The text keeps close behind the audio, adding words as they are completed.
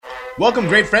Welcome,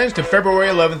 great friends, to February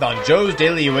 11th on Joe's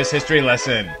Daily U.S. History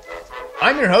Lesson.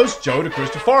 I'm your host, Joe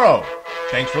DeCristofaro.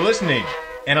 Thanks for listening.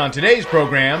 And on today's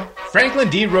program, Franklin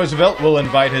D. Roosevelt will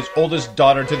invite his oldest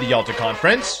daughter to the Yalta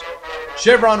Conference.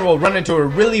 Chevron will run into a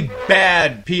really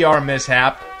bad PR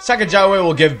mishap. Sacagawea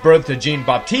will give birth to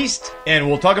Jean-Baptiste. And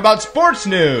we'll talk about sports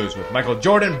news with Michael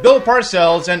Jordan, Bill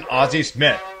Parcells, and Ozzie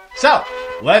Smith. So,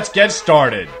 let's get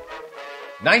started.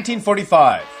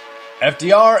 1945.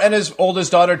 FDR and his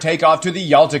oldest daughter take off to the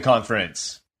Yalta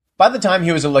Conference. By the time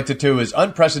he was elected to his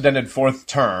unprecedented fourth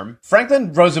term,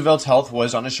 Franklin Roosevelt's health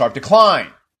was on a sharp decline.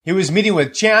 He was meeting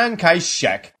with Chiang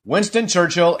Kai-shek, Winston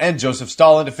Churchill, and Joseph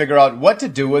Stalin to figure out what to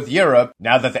do with Europe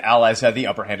now that the Allies had the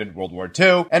upper hand in World War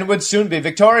II and would soon be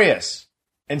victorious.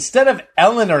 Instead of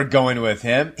Eleanor going with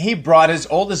him, he brought his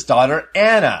oldest daughter,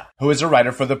 Anna, who is a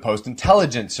writer for the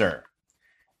Post-Intelligencer.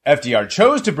 FDR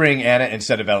chose to bring Anna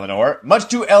instead of Eleanor, much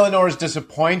to Eleanor's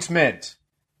disappointment.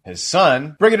 His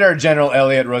son, Brigadier General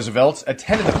Elliott Roosevelt,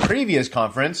 attended the previous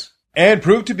conference and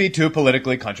proved to be too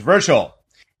politically controversial.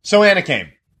 So Anna came.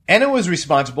 Anna was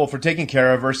responsible for taking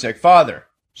care of her sick father.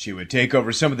 She would take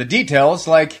over some of the details,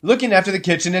 like looking after the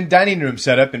kitchen and dining room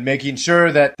setup and making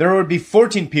sure that there would be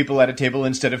 14 people at a table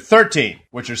instead of 13,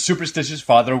 which her superstitious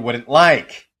father wouldn't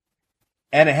like.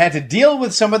 Anna had to deal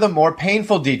with some of the more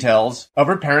painful details of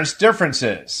her parents'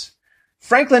 differences.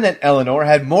 Franklin and Eleanor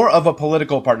had more of a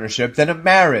political partnership than a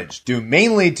marriage, due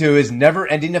mainly to his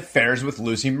never-ending affairs with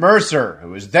Lucy Mercer, who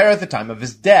was there at the time of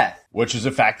his death, which was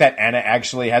a fact that Anna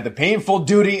actually had the painful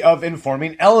duty of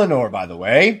informing Eleanor, by the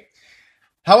way.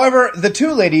 However, the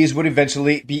two ladies would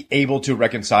eventually be able to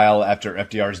reconcile after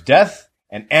FDR's death,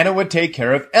 and Anna would take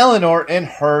care of Eleanor in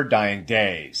her dying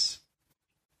days.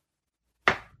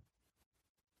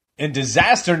 In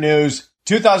disaster news,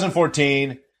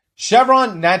 2014,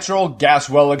 Chevron natural gas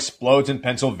well explodes in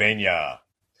Pennsylvania.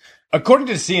 According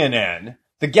to CNN,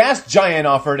 the gas giant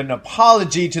offered an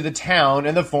apology to the town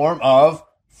in the form of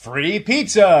free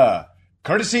pizza,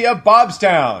 courtesy of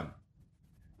Bobstown.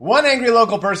 One angry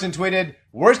local person tweeted,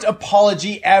 "Worst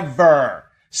apology ever.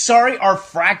 Sorry our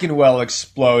fracking well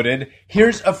exploded.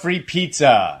 Here's a free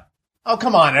pizza." Oh,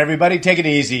 come on, everybody, take it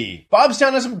easy.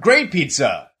 Bobstown has some great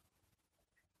pizza.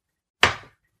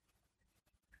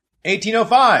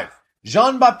 1805.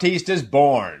 Jean-Baptiste is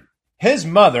born. His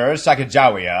mother,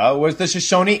 Sacagawea, was the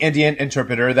Shoshone Indian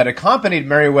interpreter that accompanied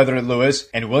Meriwether Lewis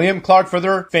and William Clark for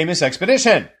their famous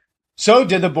expedition. So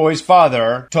did the boy's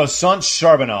father, Toussaint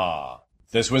Charbonneau.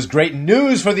 This was great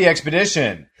news for the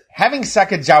expedition. Having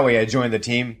Sacagawea join the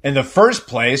team in the first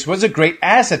place was a great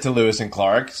asset to Lewis and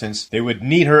Clark, since they would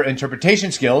need her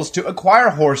interpretation skills to acquire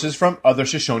horses from other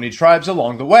Shoshone tribes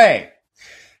along the way.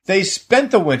 They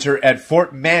spent the winter at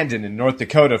Fort Mandan in North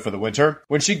Dakota for the winter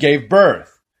when she gave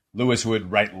birth. Lewis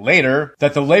would write later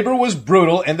that the labor was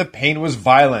brutal and the pain was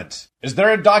violent. Is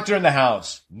there a doctor in the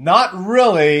house? Not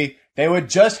really. They would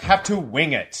just have to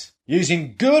wing it,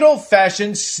 using good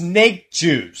old-fashioned snake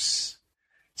juice.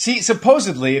 See,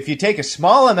 supposedly, if you take a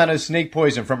small amount of snake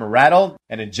poison from a rattle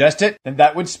and ingest it, then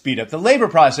that would speed up the labor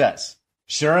process.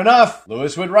 Sure enough,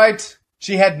 Lewis would write,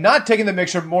 she had not taken the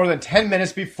mixture more than 10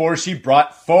 minutes before she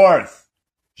brought forth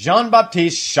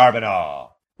Jean-Baptiste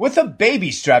Charbonneau. With a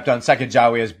baby strapped on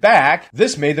Sacagawea's back,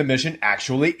 this made the mission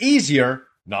actually easier,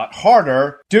 not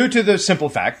harder, due to the simple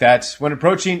fact that when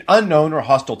approaching unknown or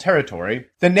hostile territory,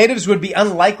 the natives would be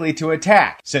unlikely to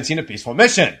attack, sensing a peaceful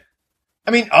mission. I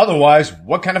mean, otherwise,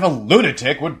 what kind of a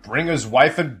lunatic would bring his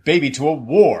wife and baby to a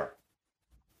war?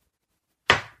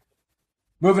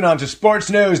 Moving on to sports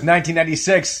news,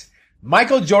 1996.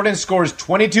 Michael Jordan scores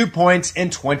 22 points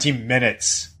in 20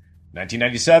 minutes.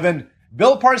 1997,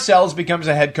 Bill Parcells becomes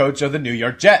a head coach of the New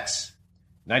York Jets.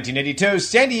 1982,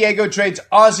 San Diego trades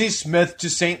Ozzie Smith to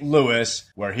St. Louis,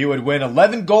 where he would win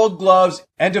 11 Gold Gloves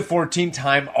and a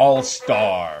 14-time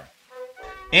All-Star.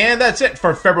 And that's it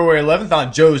for February 11th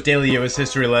on Joe's Daily U.S.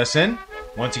 History Lesson.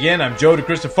 Once again, I'm Joe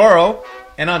DeCristofaro,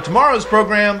 and on tomorrow's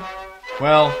program,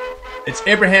 well, it's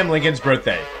Abraham Lincoln's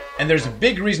birthday. And there's a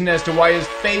big reason as to why his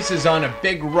face is on a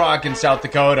big rock in South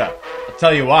Dakota. I'll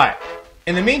tell you why.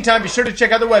 In the meantime, be sure to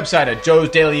check out the website at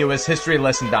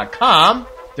joesdailyyushistorylesson.com.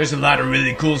 There's a lot of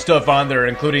really cool stuff on there,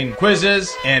 including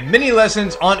quizzes and mini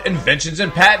lessons on inventions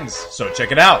and patents, so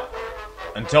check it out.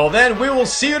 Until then, we will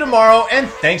see you tomorrow, and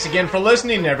thanks again for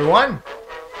listening, everyone.